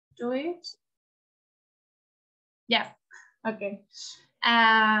do it. Yeah, okay.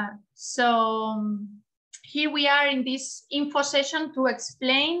 So here we are in this info session to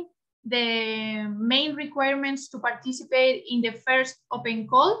explain the main requirements to participate in the first open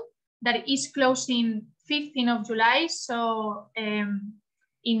call that is closing 15th of July. So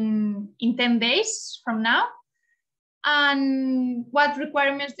in 10 days from now. And what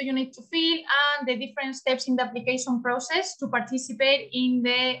requirements do you need to fill and the different steps in the application process to participate in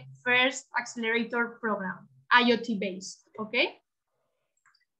the first accelerator program, IoT based, okay?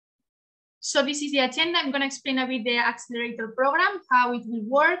 So this is the agenda. I'm going to explain a bit the accelerator program, how it will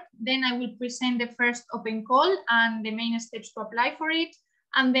work. Then I will present the first open call and the main steps to apply for it.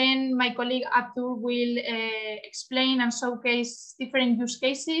 And then my colleague Abdur will explain and showcase different use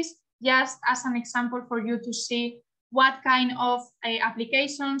cases, just as an example for you to see what kind of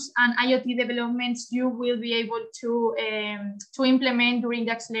applications and IoT developments you will be able to implement during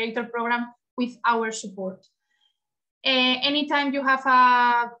the accelerator program with our support. Anytime you have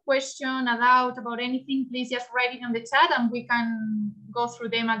a question, a doubt about anything, please just write it on the chat and we can go through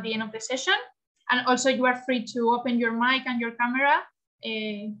them at the end of the session. And also you are free to open your mic and your camera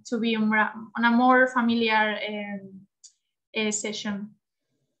to be on a more familiar session.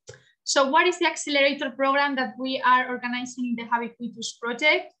 So what is the accelerator program that we are organizing in the HUBiquitous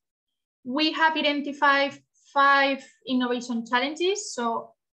project? We have identified 5 innovation challenges.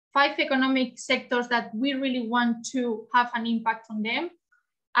 So 5 economic sectors that we really want to have an impact on them.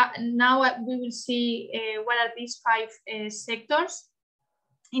 Now we will see what are these 5 sectors.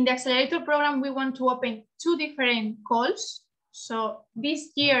 In the accelerator program, we want to open 2 different calls. So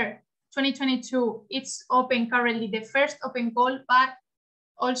this year, 2022, it's open currently the first open call, but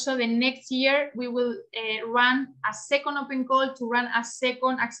also the next year, we will run a second open call to run a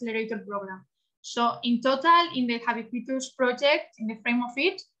second accelerator program. So in total, in the HUBiquitous project, in the frame of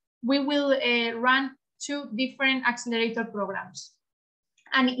it, we will run 2 different accelerator programs.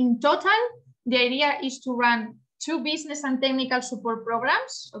 And in total, the idea is to run 2 business and technical support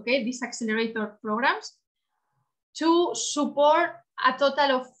programs, okay, these accelerator programs, to support a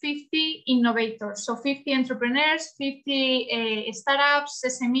total of 50 innovators. So 50 entrepreneurs, 50 startups,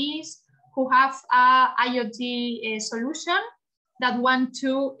 SMEs who have a IoT solution that want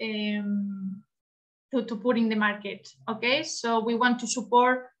to put in the market, okay? So we want to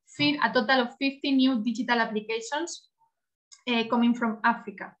support a total of 50 new digital applications coming from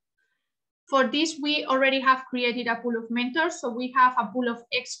Africa. For this, we already have created a pool of mentors. So we have a pool of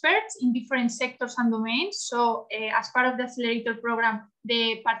experts in different sectors and domains. So as part of the accelerator program,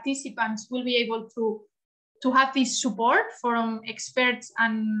 the participants will be able to have this support from experts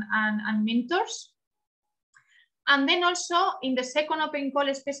and mentors. And then also in the second open call,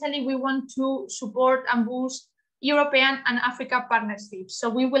 especially, we want to support and boost European and Africa partnerships. So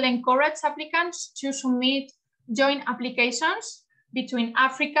we will encourage applicants to submit joint applications between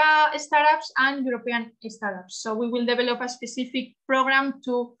Africa startups and European startups. So we will develop a specific program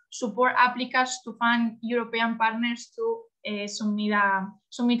to support applicants to find European partners to submit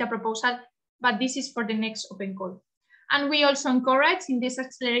a proposal, but this is for the next open call. And we also encourage in this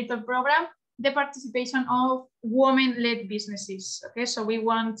accelerator program the participation of women-led businesses. Okay, so we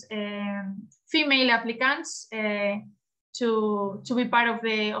want female applicants to be part of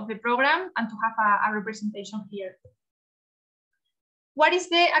the program and to have a representation here. What is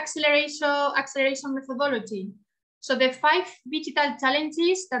the acceleration methodology? So the 5 digital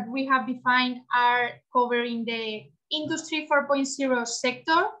challenges that we have defined are covering the Industry 4.0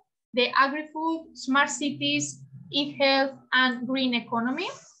 sector, the agri-food, smart cities, e-health, and green economy.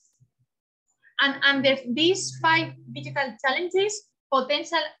 And under these 5 digital challenges,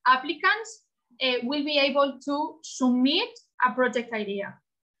 potential applicants will be able to submit a project idea.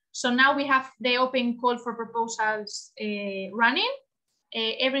 So now we have the open call for proposals running.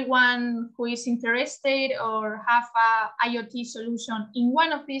 Everyone who is interested or have a IoT solution in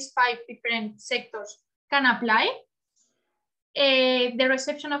one of these 5 different sectors can apply. The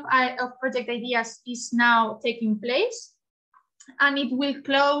reception of project ideas is now taking place, and it will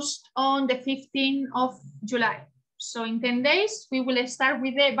close on the 15th of July. So in 10 days, we will start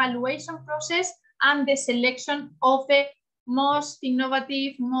with the evaluation process and the selection of the most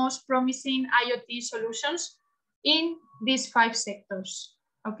innovative, most promising IoT solutions in these 5 sectors,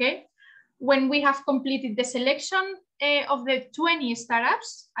 okay? When we have completed the selection of the 20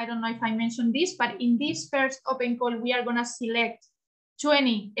 startups, I don't know if I mentioned this, but in this first open call, we are gonna select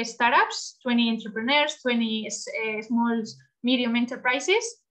 20 startups, 20 entrepreneurs, 20 small, medium enterprises.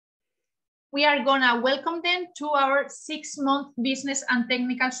 We are gonna welcome them to our 6-month business and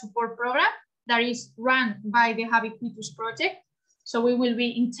technical support program that is run by the HUBiquitous project. So we will be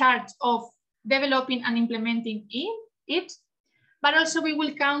in charge of developing and implementing it, but also we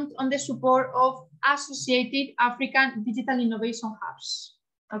will count on the support of associated African digital innovation hubs,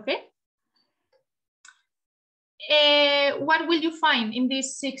 okay? What will you find in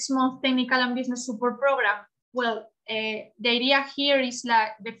this 6-month technical and business support program? Well, the idea here is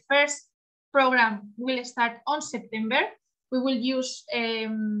that the first program will start on September. We will use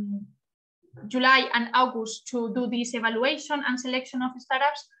July and August to do this evaluation and selection of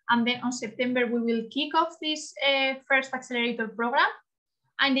startups. And then on September, we will kick off this first accelerator program.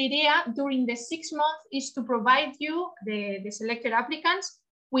 And the idea during the 6 months is to provide you, the selected applicants,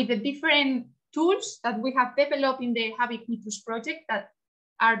 with the different tools that we have developed in the HUBiquitous project, that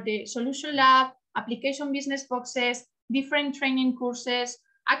are the solution lab, application business boxes, different training courses,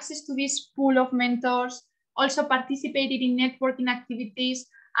 access to this pool of mentors, also participated in networking activities,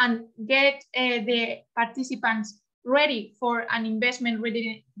 and get the participants ready for an investment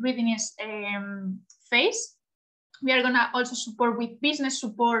readiness phase. We are gonna also support with business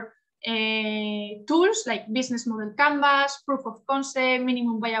support tools like business model canvas, proof of concept,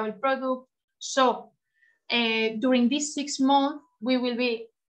 minimum viable product. So during this 6 months, we will be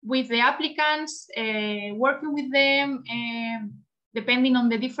with the applicants, working with them, depending on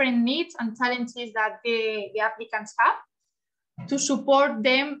the different needs and challenges that the applicants have, to support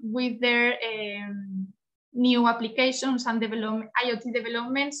them with their new applications and IoT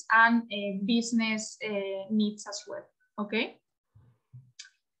developments and business needs as well, okay?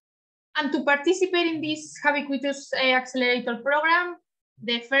 And to participate in this HUBiquitous Accelerator Program,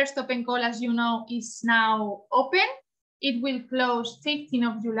 the first open call, as you know, is now open. It will close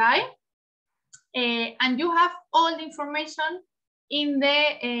 15th of July. And you have all the information in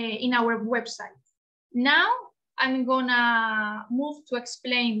our website. Now, I'm gonna move to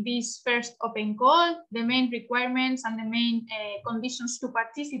explain this first open call, the main requirements and the main conditions to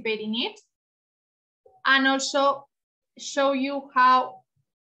participate in it, and also show you how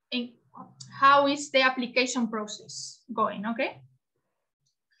is the application process going, okay?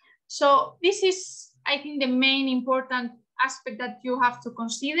 So this is, I think, the main important aspect that you have to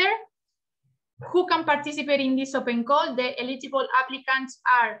consider. Who can participate in this open call? The eligible applicants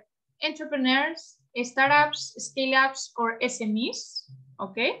are entrepreneurs, startups, scale-ups, or SMEs,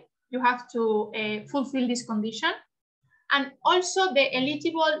 okay? You have to fulfill this condition. And also the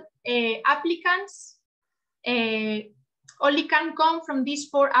eligible applicants only can come from these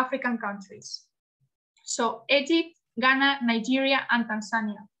 4 African countries. So Egypt, Ghana, Nigeria, and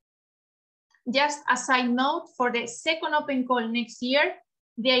Tanzania. Just a side note, for the second open call next year,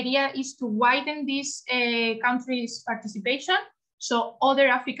 the idea is to widen this countries' participation, so other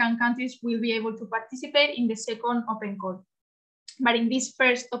African countries will be able to participate in the second open call. But in this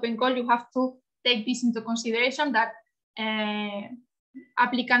first open call, you have to take this into consideration, that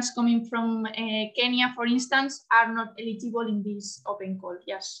applicants coming from Kenya, for instance, are not eligible in this open call,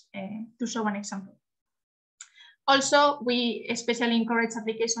 just to show an example. Also, we especially encourage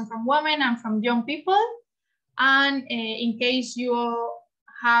application from women and from young people. And in case you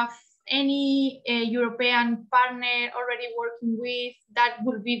have any European partner already working with, that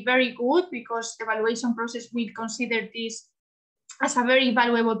would be very good, because the evaluation process will consider this as a very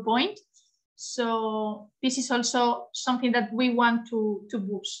valuable point. So this is also something that we want to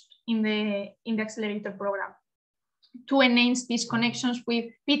boost in the accelerator program, to enhance these connections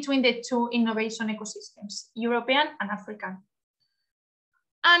between the 2 innovation ecosystems, European and African.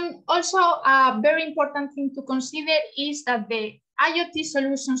 And also a very important thing to consider is that the IoT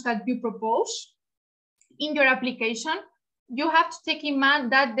solutions that you propose in your application, you have to take in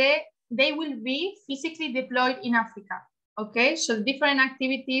mind that they will be physically deployed in Africa, okay? So different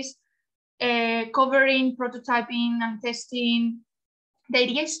activities covering prototyping and testing. The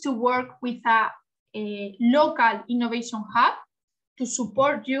idea is to work with a local innovation hub to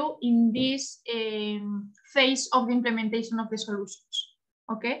support you in this phase of the implementation of the solutions,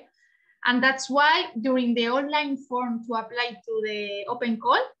 okay? And that's why during the online form to apply to the open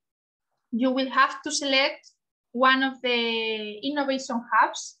call, you will have to select one of the innovation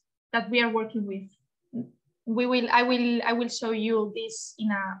hubs that we are working with. I will show you this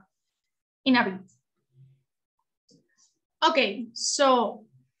in a bit. Okay, so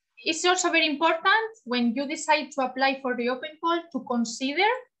it's also very important when you decide to apply for the open call to consider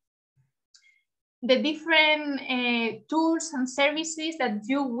the different tools and services that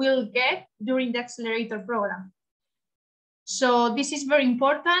you will get during the accelerator program. So this is very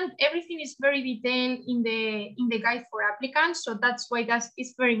important. Everything is very detailed in the guide for applicants. So that's why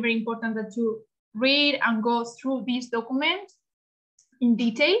it's very, very important that you read and go through this document in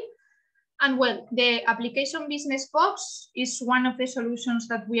detail. And well, the application business box is one of the solutions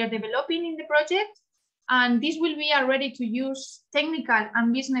that we are developing in the project. And this will be a ready-to-use technical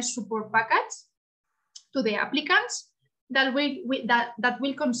and business support package to the applicants that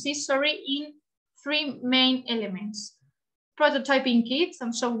will consist, in 3 main elements: prototyping kits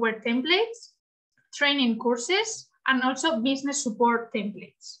and software templates, training courses, and also business support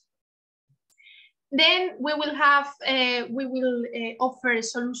templates. Then we will offer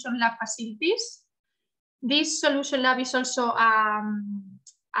solution lab facilities. This solution lab is also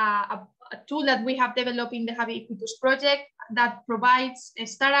a tool that we have developed in the HUBiquitous project that provides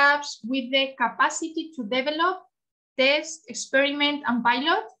startups with the capacity to develop, test, experiment, and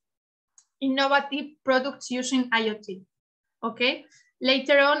pilot innovative products using IoT. Okay.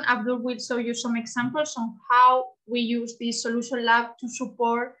 Later on, Abdul will show you some examples on how we use this solution lab to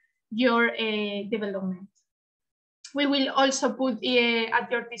support your development. We will also put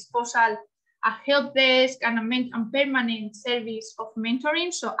at your disposal a help desk and a permanent service of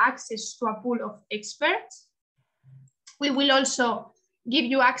mentoring, so access to a pool of experts. We will also give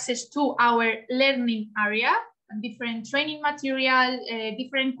you access to our learning area, different training material,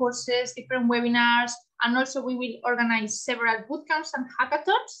 different courses, different webinars, and also we will organize several bootcamps and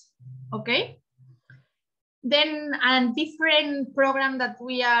hackathons, okay? Then a different program that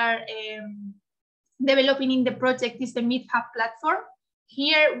we are developing in the project is the MeetHub platform.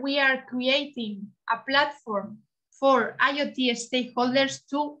 Here we are creating a platform for IoT stakeholders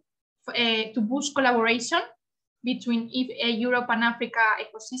to boost collaboration between Europe and Africa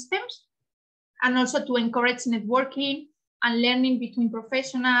ecosystems, and also to encourage networking and learning between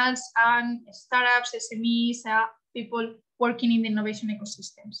professionals and startups, SMEs, people working in the innovation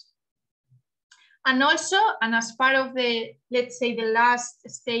ecosystems. And also, and as part of the, let's say, the last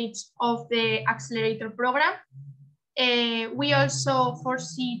stage of the accelerator program, we also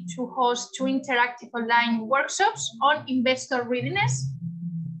foresee to host 2 interactive online workshops on investor readiness.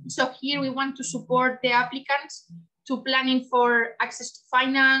 So here we want to support the applicants to planning for access to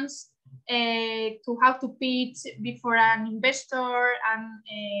finance, to how to pitch before an investor, and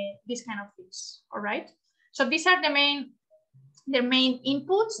these kind of things. All right. So these are the main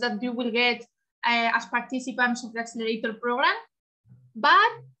inputs that you will get as participants of the accelerator program.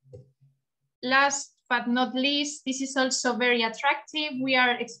 But last but not least, this is also very attractive. We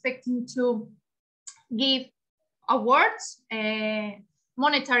are expecting to give awards,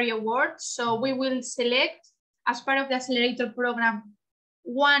 monetary awards. So we will select, as part of the accelerator program,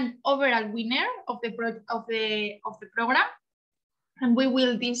 1 overall winner of the program, and we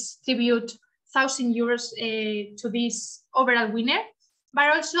will distribute 1,000 euros to this overall winner.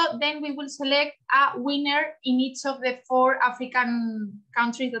 But also then we will select a winner in each of the 4 African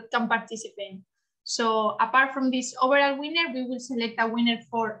countries that can participate. So apart from this overall winner, we will select a winner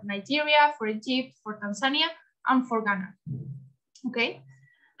for Nigeria, for Egypt, for Tanzania, and for Ghana. Okay.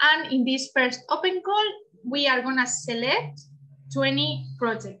 And in this first open call, we are gonna select 20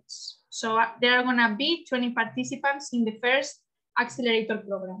 projects. So there are gonna be 20 participants in the first accelerator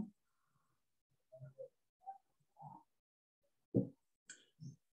program.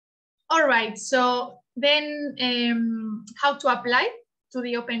 All right, so then how to apply to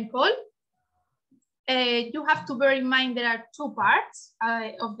the open call? You have to bear in mind there are 2 parts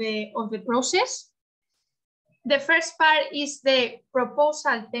of the process. The first part is the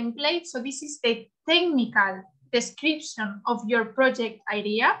proposal template. So this is the technical description of your project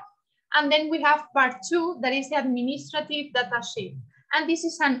idea. And then we have part 2, that is the administrative data sheet. And this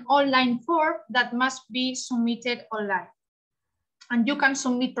is an online form that must be submitted online. And you can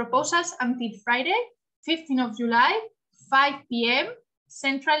submit proposals until Friday, 15th of July, 5 p.m.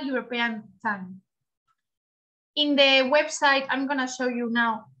 Central European Time. In the website, I'm gonna show you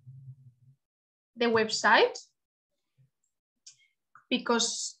now the website,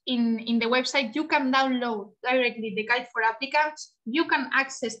 because in the website, you can download directly the guide for applicants, you can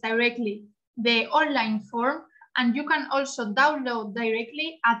access directly the online form, and you can also download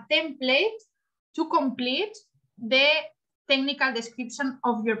directly a template to complete the technical description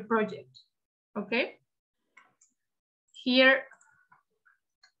of your project, okay? Here,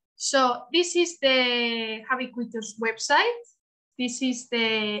 so this is the HUBiquitous website. This is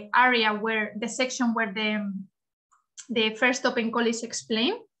the area where, the section where the first open call is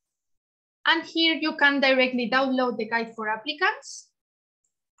explained. And here you can directly download the guide for applicants.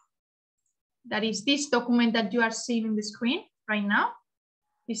 That is this document that you are seeing on the screen right now.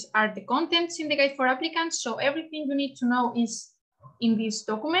 These are the contents in the guide for applicants. So everything you need to know is in this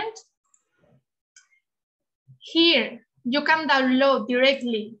document. Here, you can download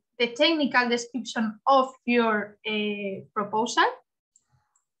directly the technical description of your proposal.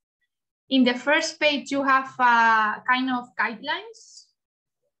 In the first page, you have kind of guidelines,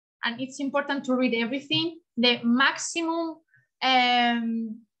 and it's important to read everything. The maximum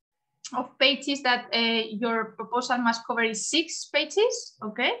of pages that your proposal must cover is 6 pages,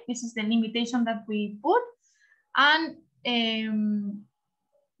 okay? This is the limitation that we put. And then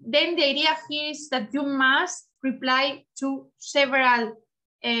the idea here is that you must reply to several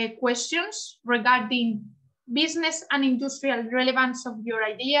questions regarding business and industrial relevance of your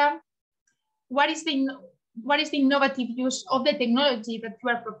idea. What is the innovative use of the technology that you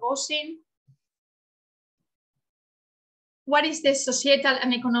are proposing? What is the societal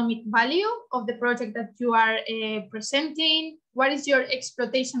and economic value of the project that you are presenting? What is your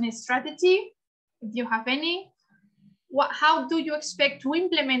exploitation strategy, if you have any? How do you expect to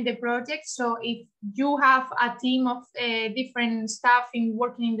implement the project? So if you have a team of different staff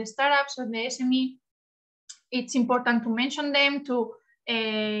working in the startups or the SME, it's important to mention them, to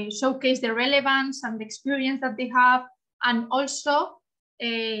showcase the relevance and the experience that they have, and also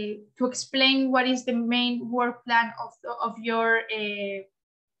to explain what is the main work plan of your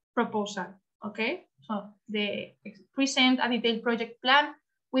proposal, okay? So present a detailed project plan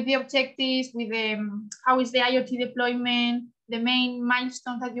with the objectives, with how is the IoT deployment, the main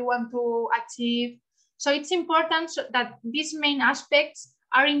milestones that you want to achieve. So it's important that these main aspects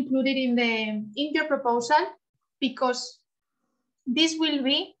are included in your proposal, because this will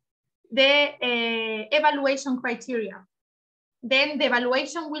be the evaluation criteria. Then the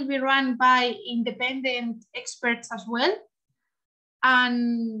evaluation will be run by independent experts as well.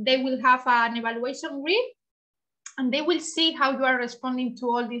 And they will have an evaluation grid, and they will see how you are responding to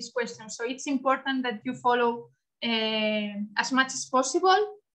all these questions. So it's important that you follow as much as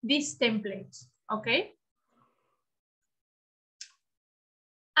possible these templates, okay?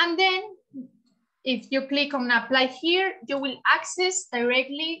 And then if you click on apply here, you will access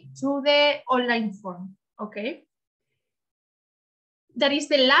directly to the online form, okay? That is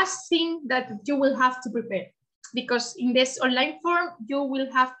the last thing that you will have to prepare, because in this online form, you will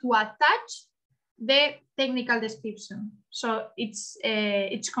have to attach the technical description. So it's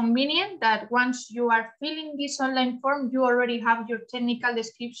convenient that once you are filling this online form, you already have your technical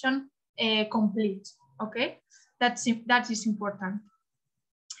description complete, okay? That is important.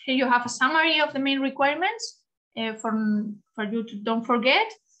 Here you have a summary of the main requirements for you to don't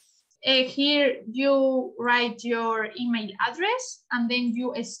forget. Here you write your email address, and then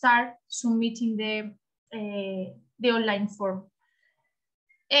you start submitting the online form.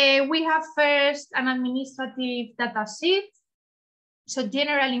 We have first an administrative data sheet, so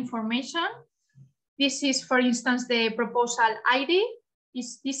general information. This is, for instance, the proposal ID.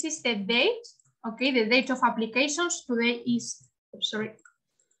 This is the date, okay, the date of applications. Today is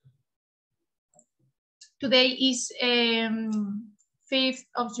 5th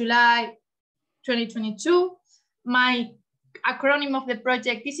of July, 2022. My acronym of the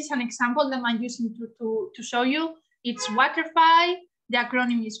project, this is an example that I'm using to show you. It's WaterFi. The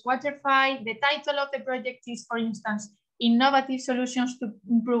acronym is WaterFi. The title of the project is, for instance, Innovative Solutions to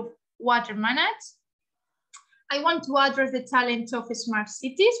Improve Water Management. I want to address the challenge of smart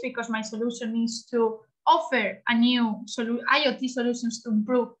cities, because my solution is to offer a new IoT solutions to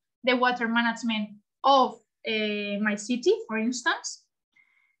improve the water management of my city, for instance.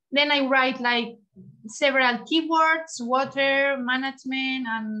 Then I write like several keywords, water management,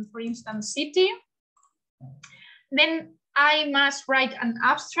 and for instance, city. Then I must write an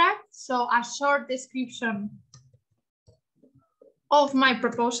abstract, so a short description of my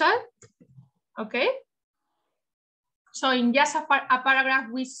proposal, okay? So in just a paragraph,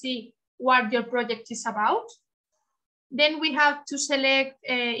 we see what your project is about. Then we have to select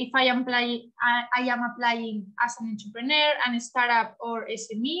if I am applying as an entrepreneur, and a startup, or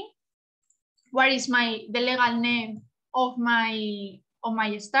SME. What is the legal name of my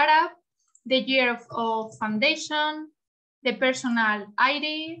startup, the year of foundation, the personal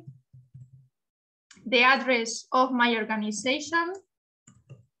ID, the address of my organization,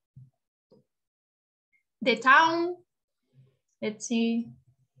 the town. Let's see.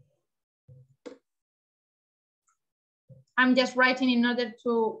 I'm just writing in order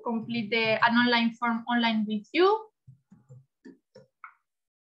to complete an online form online with you.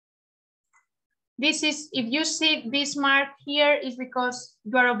 This is, if you see this mark here, is because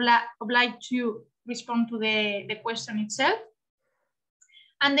you are obliged to respond to the question itself.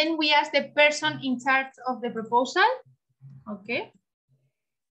 And then we ask the person in charge of the proposal, okay?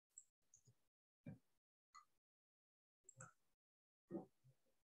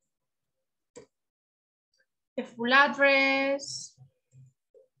 The full address,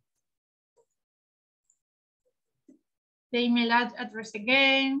 the email address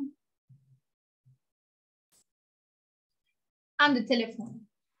again, and the telephone.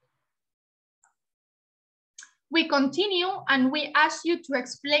 We continue and we ask you to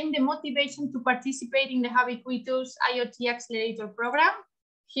explain the motivation to participate in the HUBiquitous IoT Accelerator Program.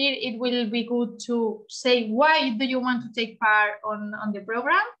 Here it will be good to say why do you want to take part on the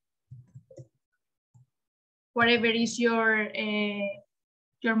program, whatever is your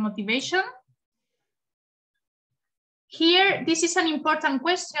motivation. Here, this is an important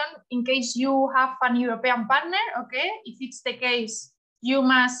question in case you have an European partner, okay? If it's the case, you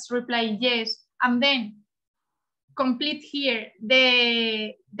must reply yes, and then complete here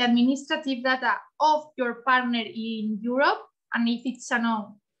the administrative data of your partner in Europe. And if it's a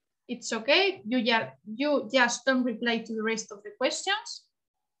no, it's okay. You just don't reply to the rest of the questions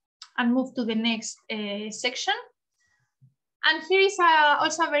and move to the next section. And here is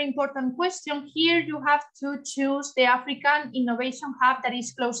also a very important question. Here you have to choose the African Innovation Hub that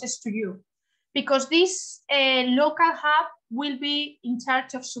is closest to you, because this local hub will be in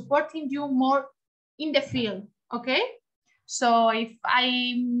charge of supporting you more in the field, okay? So if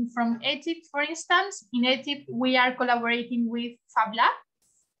I'm from Egypt, for instance, in Egypt, we are collaborating with FabLab.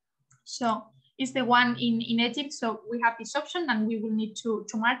 So it's the one in Egypt. So we have this option and we will need to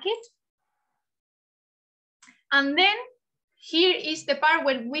mark it. And then here is the part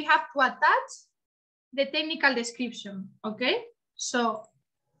where we have to attach the technical description, okay? So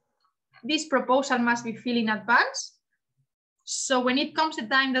this proposal must be filled in advance. So when it comes the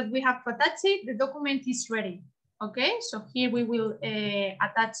time that we have to attach it, the document is ready, okay? So here we will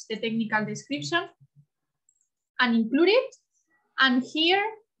attach the technical description and include it. And here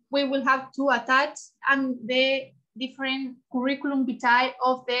we will have to attach and the different curriculum vitae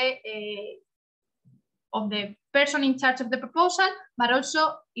of the person in charge of the proposal, but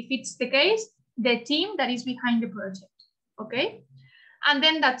also, if it's the case, the team that is behind the project, okay? And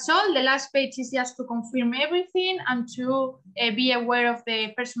then that's all. The last page is just to confirm everything and to be aware of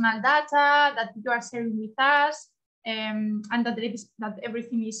the personal data that you are sharing with us, and that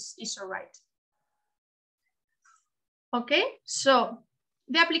everything is all right. Okay, so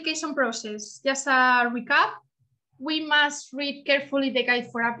the application process, just a recap. We must read carefully the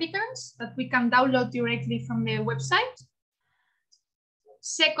guide for applicants that we can download directly from the website.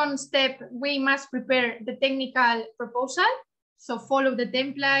 Second step, we must prepare the technical proposal. So follow the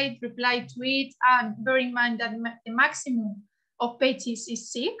template, reply to it, and bear in mind that the maximum of pages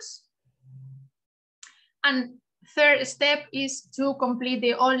is 6. And third step is to complete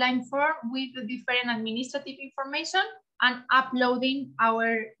the online form with the different administrative information and uploading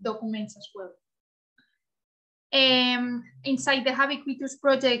our documents as well. Inside the HUBiquitous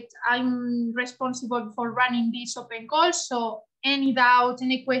project, I'm responsible for running these open calls. So any doubt,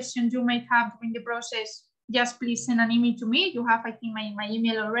 any questions you might have during the process, just please send an email to me. You have, I think, my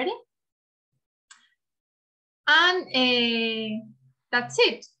email already. And that's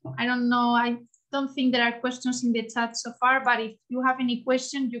it. I don't know. I don't think there are questions in the chat so far, but if you have any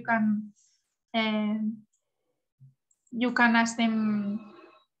questions, you can ask them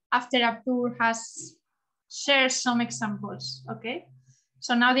after Abdur has shared some examples, okay?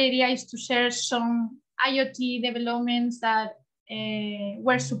 So now the idea is to share some IoT developments that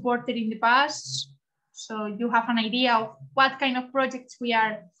were supported in the past. So you have an idea of what kind of projects we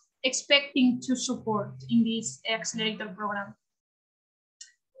are expecting to support in this accelerator program.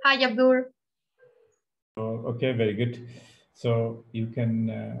 Hi, Abdur. Okay, very good. So you can,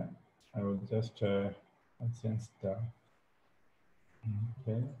 I will just sense the,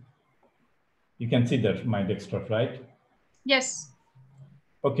 okay. You can see that my desktop, right? Yes.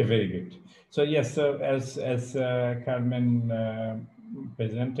 Okay, very good. So yes, so as Carmen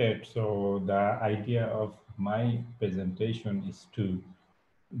presented, so the idea of my presentation is to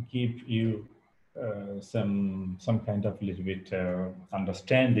give you some kind of little bit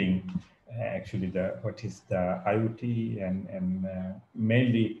understanding actually what is the IoT and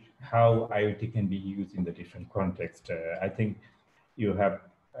mainly how IoT can be used in the different context. I think you have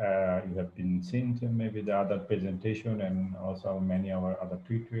been seeing maybe the other presentation and also many of our other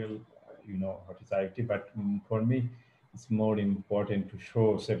tutorial, you know what is IoT, but for me it's more important to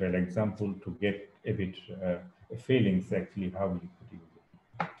show several examples to get a bit feelings actually how you could use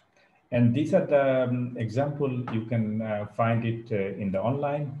it. And these are the example. You can find it in the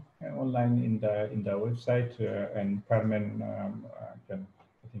online in the website, and Carmen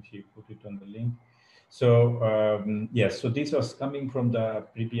I think she put it on the link. So yes, so this was coming from the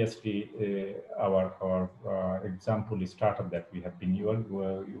previously our example startup that we have been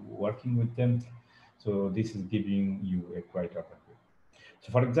working with them. So this is giving you a quite overview.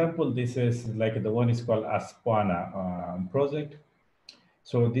 So for example, this is like the one is called Asquana project.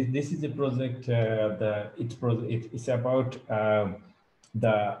 So this is a project. It's about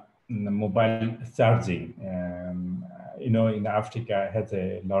the mobile charging. In Africa has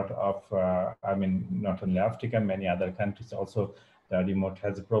a lot of. I mean, not only Africa, many other countries also. The remote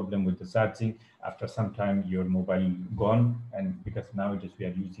has a problem with the charging. After some time, your mobile gone, and because nowadays we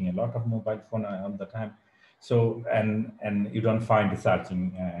are using a lot of mobile phone all the time. So and you don't find a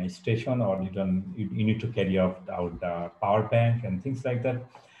charging station, or you need to carry out the power bank and things like that.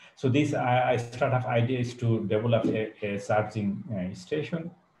 So this startup idea is to develop a charging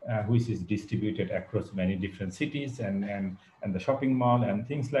station which is distributed across many different cities and the shopping mall and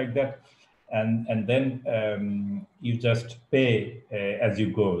things like that. And then you just pay as you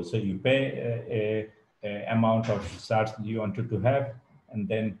go. So you pay a amount of charge you wanted to have, and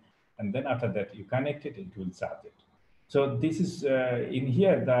then after that you connect it, it will charge it. So this is in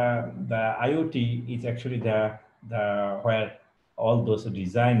here the IoT is actually the where all those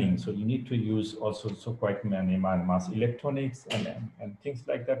designing. So you need to use also so quite many mass electronics and things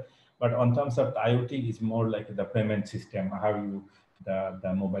like that. But on terms of IoT, is more like the payment system, how you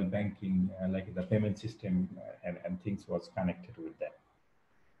the mobile banking, like the payment system and things was connected with that.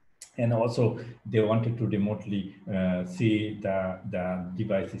 And also they wanted to remotely see the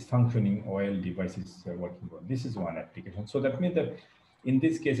devices functioning while devices working on. This is one application. So that means that in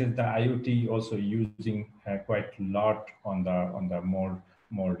these cases, the IoT also using quite a lot on the more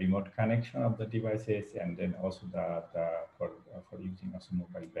remote connection of the devices, and then also for using also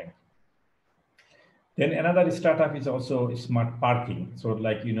mobile banking. Then another startup is also smart parking. So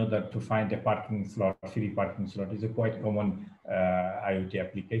like, that to find a parking slot, free parking slot is a quite common IoT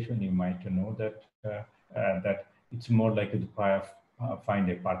application. You might know that that it's more like to find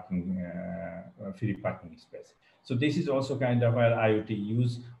a parking, free parking space. So this is also kind of where IoT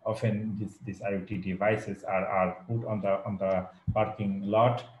use. Often these IoT devices are put on the parking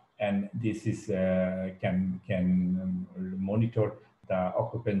lot, and this is can monitor the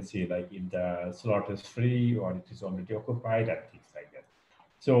occupancy, like if the slot is free or it is already occupied and things like that.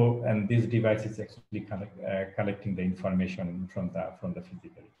 So, and this device is actually collecting the information from the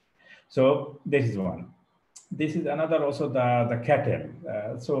physical. So this is one. This is another also the cattle.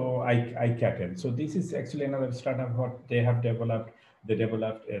 So I cattle. So this is actually another startup what they have developed. They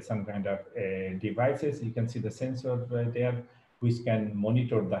developed some kind of devices. You can see the sensor right there, which can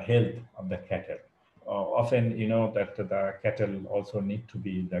monitor the health of the cattle. Often, that the cattle also need to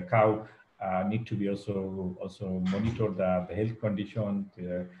be, the cow need to be also monitor the health condition,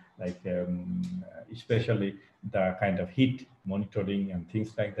 especially the kind of heat monitoring and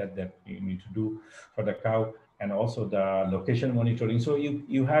things like that you need to do for the cow, and also the location monitoring. So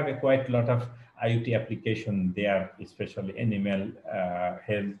you have a quite a lot of IoT application there, especially animal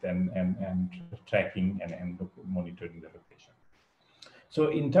health and tracking and monitoring the location. So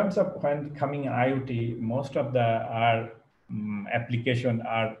in terms of when coming IoT, most of our application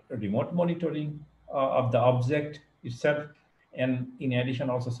are remote monitoring of the object itself. And in addition,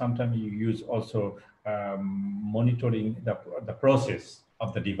 also sometimes you use also monitoring the process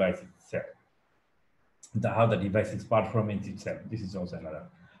of the device itself, how the device is performing itself. This is also another.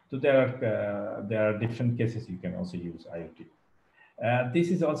 So there are different cases you can also use IoT. This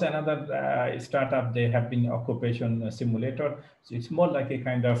is also another startup. They have been occupation simulator. So it's more like a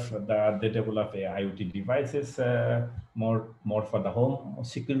kind of they develop a IoT devices more for the home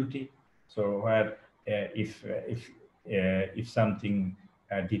security. So where if something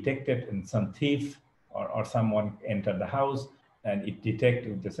detected and some thief or someone entered the house, and it detects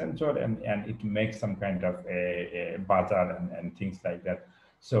with the sensor and it makes some kind of a buzzer and things like that.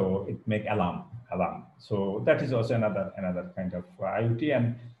 So it make alarm. So that is also another kind of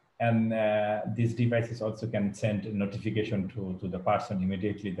IoT, and these devices also can send a notification to the person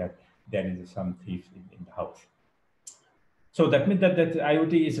immediately that there is some thief in the house. So that means that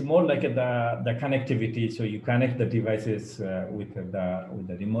IoT is more like the connectivity. So you connect the devices with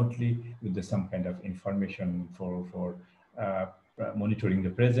the remotely with some kind of information for monitoring the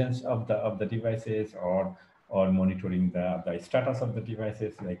presence of the devices, or monitoring the status of the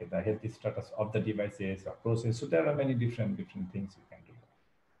devices, like the healthy status of the devices or process. So there are many different things you can do.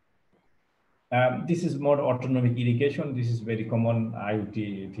 This is more autonomic irrigation. This is very common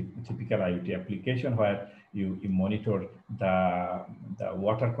IoT, typical IoT application, where you monitor the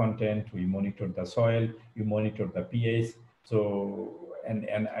water content, you monitor the soil, you monitor the pH. So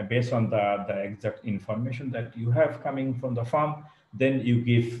and based on the exact information that you have coming from the farm, then you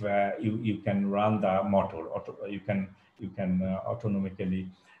give you can run the motor. You can autonomically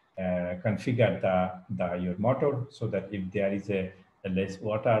configure your motor, so that if there is a less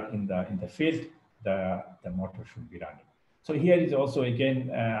water in the field, the motor should be running. So here is also again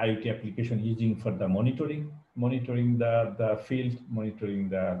IoT application using for the monitoring the field, monitoring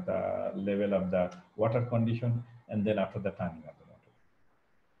the level of the water condition, and then after the timing of the water.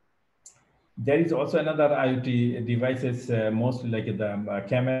 There is also another IoT devices, mostly like the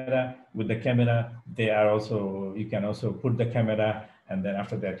camera. With the camera, they are also, you can also put the camera, and then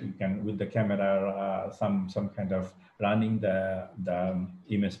after that you can, with the camera, some kind of running the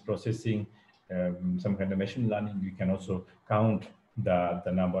image processing, some kind of machine learning. You can also count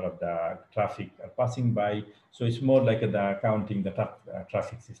the number of the traffic passing by. So it's more like the counting the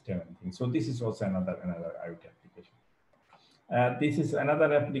traffic system and things. So this is also another IoT application. This is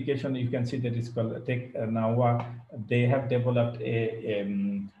another application you can see that is called Now they have developed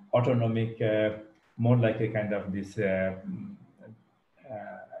a autonomic, more like a kind of this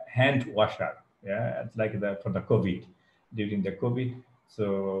hand washer. Yeah, it's like for the COVID, during the COVID.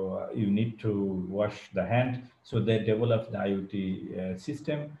 So you need to wash the hand. So they developed the IoT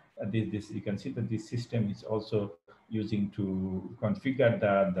system. This you can see that this system is also using to configure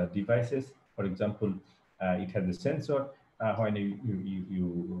the devices. For example, it has a sensor. When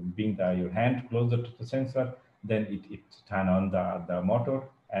you bring your hand closer to the sensor, then it turn on the motor,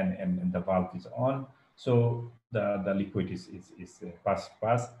 and the valve is on. So the liquid is pass.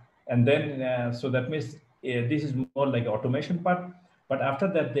 And then, so that means this is more like automation part. But after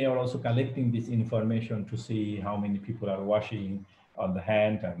that, they are also collecting this information to see how many people are washing on the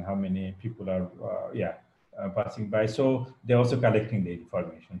hand and how many people are, passing by. So they're also collecting the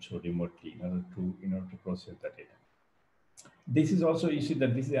information so remotely in order to process the data. This is also, you see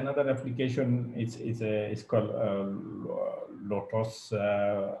that this is another application. It's called lotus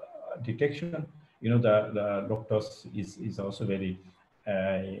detection. The lotus is also very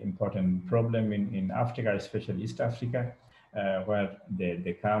important problem in Africa, especially East Africa, where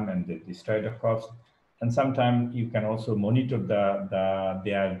they come and they destroy the crops. And sometimes you can also monitor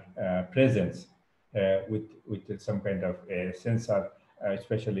their presence with some kind of sensor,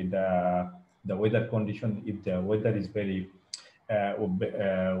 especially the weather condition. If the weather is very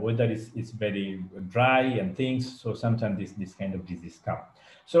weather is very dry and things, so sometimes this kind of disease come.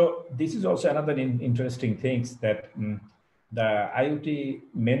 So this is also another interesting things that the IoT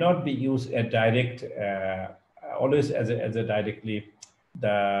may not be used as direct, always as a directly,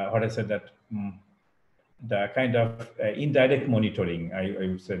 what I said that the kind of indirect monitoring. I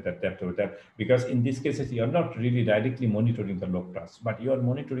would say that because in these cases you are not really directly monitoring the lotus, but you are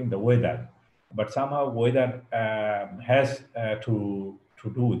monitoring the weather. But somehow weather has to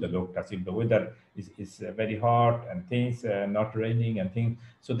do with the lotus. If the weather is very hot and things not raining and things,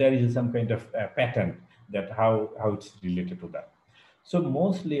 so there is some kind of pattern that how it's related to that. So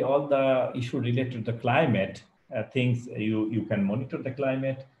mostly all the issue related to the climate things, you can monitor the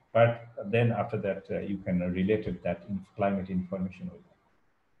climate, but then after that you can relate that climate information with that.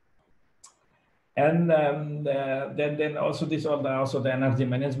 And then also this also the energy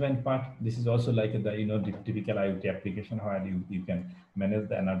management part. This is also like the typical IoT application where you can manage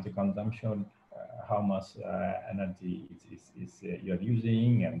the energy consumption, how much energy is you're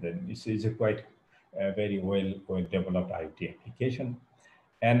using, and then this is a quite very well developed IoT application.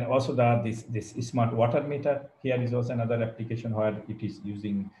 And also this smart water meter. Here is also another application where it is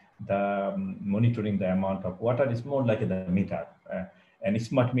using the monitoring the amount of water. Is more like the meter. And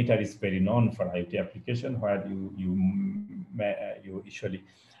smart meter is very known for IoT application where you usually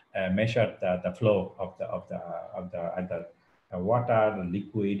measure the flow of the either water,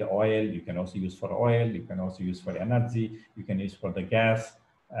 liquid, oil. You can also use for oil. You can also use for energy. You can use for the gas.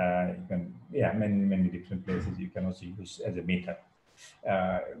 You can many different places. You can also use as a meter.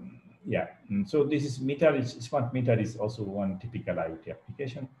 So this is smart meter is also one typical IoT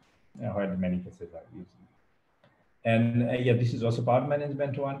application where many cases are using. And this is also power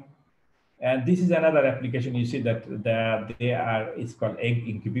management one. And this is another application. You see that it's called egg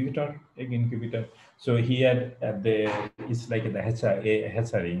incubator. So here it's like the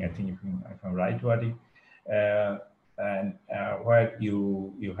hatchery, I think if I'm right, Wadi. And where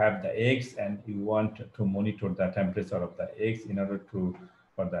you have the eggs and you want to monitor the temperature of the eggs in order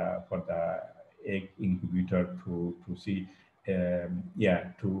for the egg incubator to see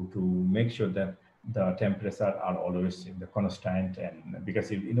to make sure that the temperature are always in the constant, and because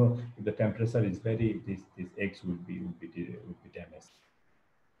if the temperature is very, these eggs will be damaged.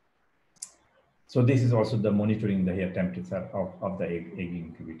 So this is also the monitoring the temperature of the egg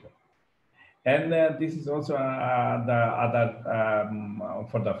incubator. And this is also the other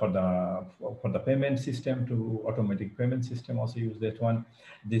for the payment system, to automatic payment system also use that one.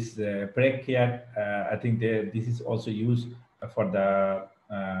 This break here, I think this is also used for the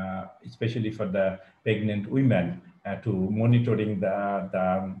especially for the pregnant women to monitoring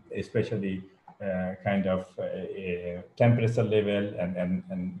the especially kind of temperature level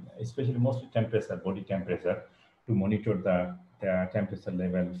and especially mostly temperature, body temperature, to monitor the temperature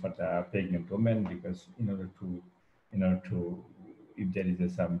level for the pregnant woman, because in order to if there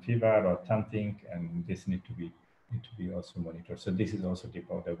is some fever or something, and this need to be also monitored. So this is also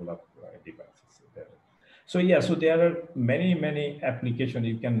developed devices. So yeah, so there are many applications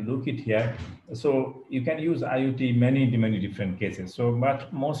you can look at here. So you can use IoT many different cases. So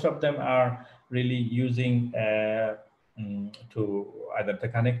but most of them are really using to either the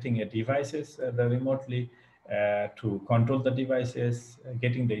connecting devices remotely to control the devices,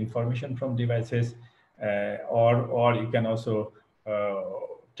 getting the information from devices, or you can also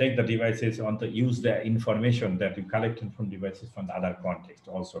take the devices on to use the information that you collected from devices from the other context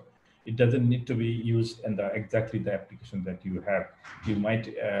also. It doesn't need to be used in exactly the application that you have. You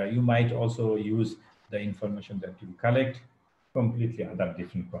might also use the information that you collect completely other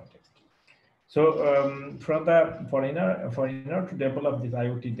different contexts. So for in order to develop this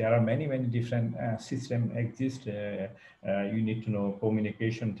IoT, there are many different systems exist. You need to know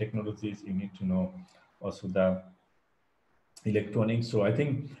communication technologies. You need to know also the electronics. So I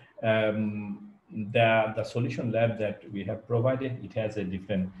think the solution lab that we have provided, it has a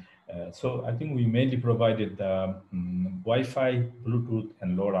different. So I think we mainly provided the Wi-Fi, Bluetooth,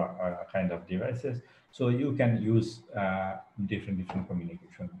 and LoRa kind of devices. So you can use different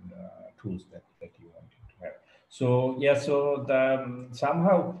communication tools that you want to have. So yeah, so the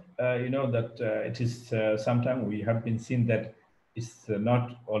somehow that it is sometimes we have been seen that it's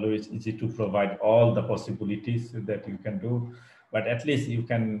not always easy to provide all the possibilities that you can do, but at least you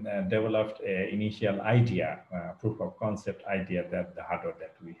can develop an initial idea, proof of concept idea, that the hardware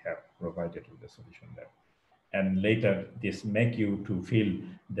that we have provided with the solution lab. And later this make you to feel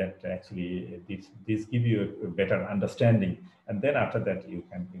that actually this give you a better understanding, and then after that you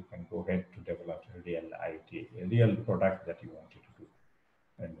can go ahead to develop a real IoT, a real product that you wanted to do.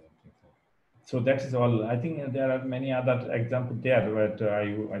 And so that is all. I think there are many other examples there, but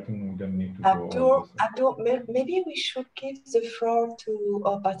I think we don't need to go Abdul, maybe we should give the floor to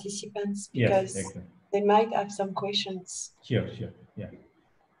our participants, because yes, exactly, they might have some questions. Sure, yeah.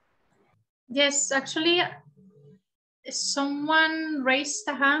 Yes, actually, someone raised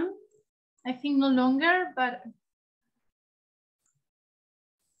a hand. I think no longer, but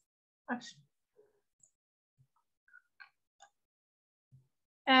actually.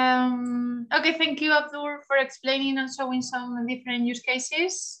 Okay, thank you, Abdul, for explaining and showing some different use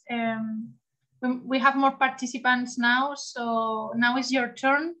cases. We have more participants now, so now is your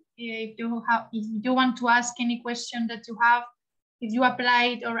turn. If you want to ask any question that you have, if you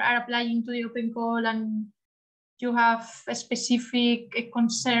applied or are applying to the open call and you have specific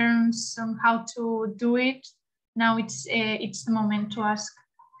concerns on how to do it, now it's the moment to ask.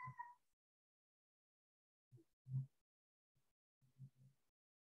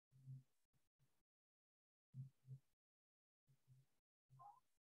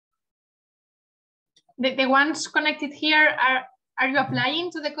 The ones connected here, are you applying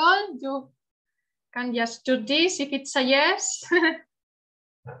to the call? You can just do this if it's a yes.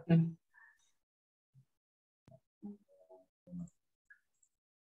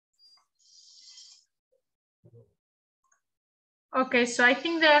 Okay, so I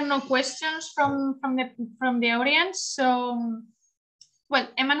think there are no questions from the audience. So, well,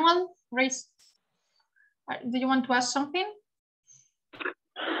 Emmanuel, raise. Do you want to ask something?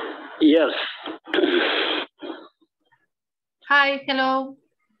 Yes. Hi, hello.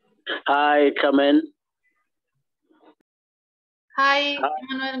 Hi, Carmen. Hi,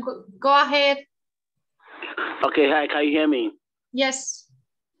 Emmanuel, go ahead. Okay, hi, can you hear me? Yes.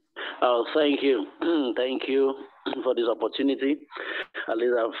 Oh, thank you. Thank you for this opportunity. At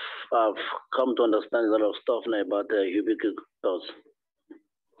least I've come to understand a lot of stuff now about the HUBiquitous.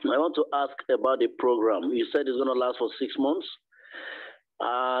 I want to ask about the program. You said it's going to last for 6 months.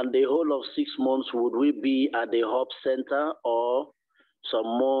 And the whole of 6 months, would we be at the hub center, or some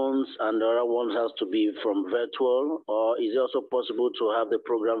months and the other ones has to be from virtual, or is it also possible to have the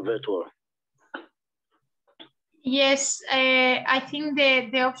program virtual? Yes, I think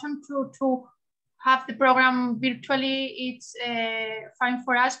the option to have the program virtually, it's fine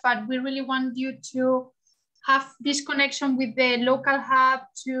for us, but we really want you to have this connection with the local hub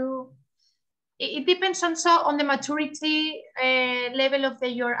to. It depends also on the maturity level of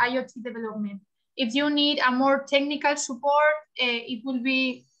your IoT development. If you need a more technical support, it will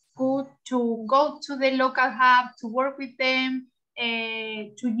be good to go to the local hub, to work with them,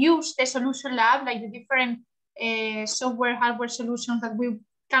 to use the solution lab, like the different software, hardware solutions that we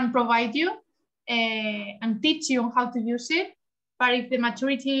can provide you. and teach you on how to use it. But if the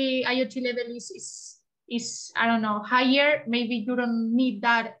maturity IoT level is I don't know, higher, maybe you don't need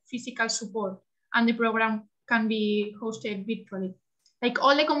that physical support and the program can be hosted virtually. Like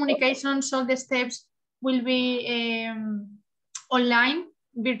all the communications, all the steps will be online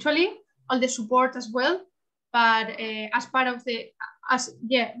virtually, all the support as well. But as part of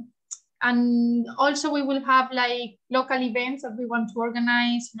and also we will have like local events that we want to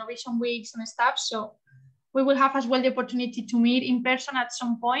organize, innovation weeks and stuff. So we will have as well the opportunity to meet in person at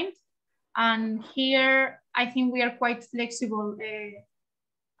some point. And here, I think we are quite flexible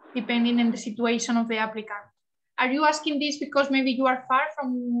depending on the situation of the applicant. Are you asking this because maybe you are far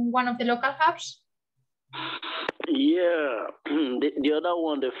from one of the local hubs? Yeah, the other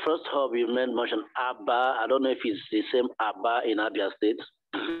one, the first hub you mentioned, Aba. I don't know if it's the same Aba in Abia State.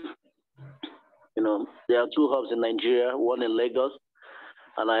 You know, there are two hubs in Nigeria, one in Lagos,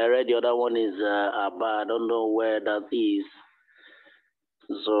 and I read the other one is Aba. I don't know where that is.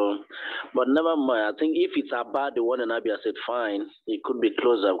 So, but never mind. I think if it's Aba, the one in Abia State, fine. It could be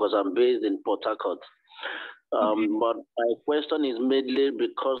closer because I'm based in Port Harcourt. Okay. But my question is mainly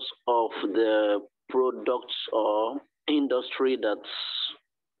because of the products or industry that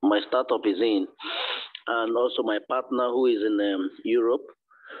my startup is in, and also my partner who is in Europe.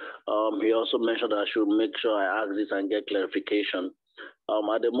 He also mentioned that I should make sure I ask this and get clarification.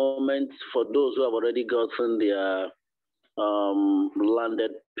 At the moment, for those who have already gotten their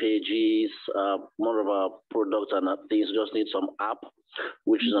landed pages, more of our products and things just need some app,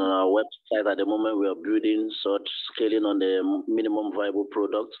 which is on our website. At the moment, we are building such, scaling on the minimum viable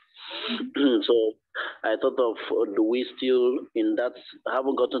product. So I thought of, do we still, in that,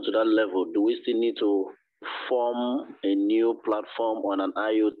 haven't gotten to that level, do we still need to form a new platform on an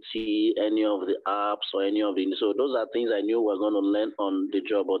IoT, any of the apps or any of the, so those are things I knew we were going to learn on the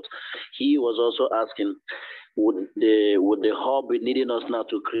job. But he was also asking, would the hub be needing us now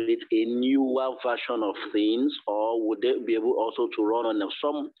to create a newer version of things, or would they be able also to run on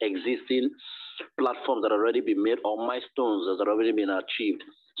some existing platforms that already been made or milestones that have already been achieved,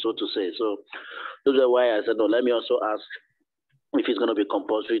 so to say? So those are why I said, no, let me also ask if it's going to be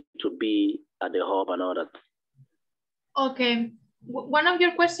compulsory to be at the hub and all that. Okay. One of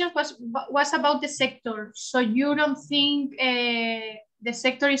your questions was about the sector. So you don't think the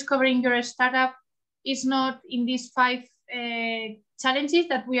sector is covering your startup is not in these 5 challenges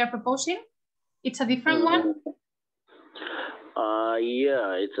that we are proposing? It's a different one?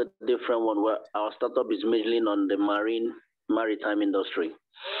 Yeah, it's a different one. Where our startup is mainly on the maritime industry.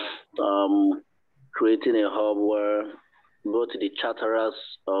 Creating a hub where both the charterers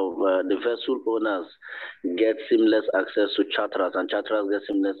of the vessel owners get seamless access to charterers, and charterers get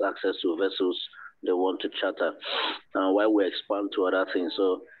seamless access to vessels they want to charter, while we expand to other things.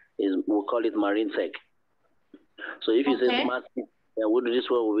 So we'll call it marine tech. So if you say smart, this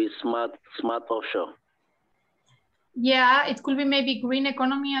one will be smart offshore. Yeah, it could be maybe green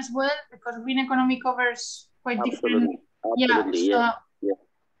economy as well, because green economy covers quite different. Absolutely, yeah.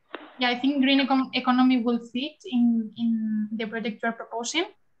 Yeah, I think green economy will fit in the project you are proposing.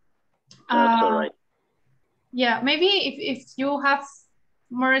 That's all right. Yeah, maybe if you have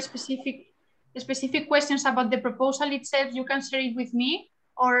more specific questions about the proposal itself, you can share it with me.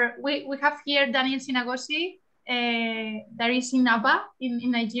 Or we have here Daniel Sinagosi, that is in Aba in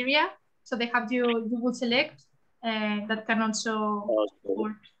Nigeria. So they have you will select that can also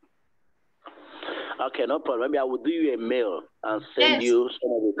work. Okay, no problem. Maybe I will do you a mail and send you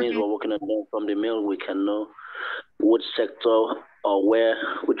some of the things we're working on. From the mail, we can know which sector or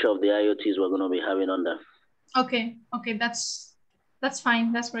which of the IoTs we're going to be having under. Okay, that's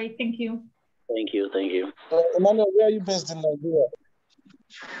fine. That's great. Thank you. Thank you. Emmanuel, where are you based in Nigeria?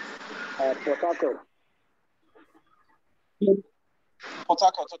 Port Harcourt. Port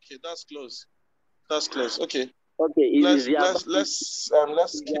Harcourt. Okay, that's close. Okay. Okay. Let's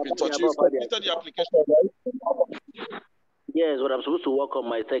keep in touch. You completed the application, right? Yes, but I'm supposed to work on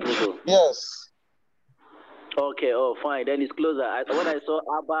my technical. Yes. Okay. Oh, fine. Then it's closer. When I saw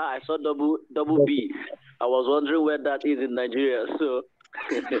ABBA, I saw double B. I was wondering where that is in Nigeria. So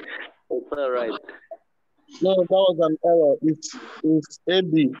it's all right. No, that was an error. It's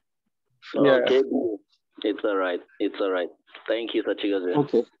AB. Okay. Yeah. It's all right. Thank you, Sachigaze.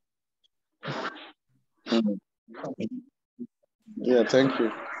 Okay. Yeah, thank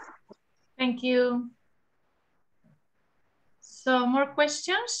you. Thank you. So more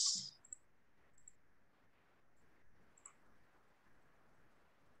questions?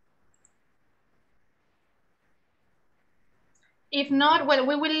 If not, well,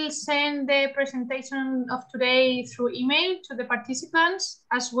 we will send the presentation of today through email to the participants,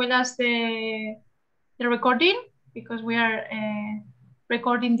 as well as the recording, because we are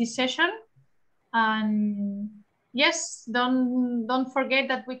recording this session. And yes, don't forget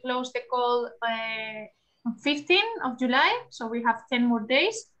that we close the call on 15th of July, so we have 10 more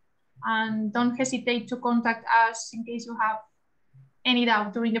days. And don't hesitate to contact us in case you have any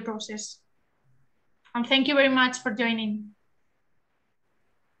doubt during the process. And thank you very much for joining.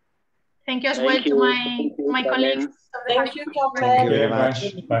 Thank you as well to my colleagues. Thank you, Carmen. Thank you very much.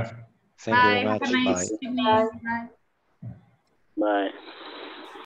 Bye. Thank you very Bye. much. Have a nice Bye. evening. Bye. Bye.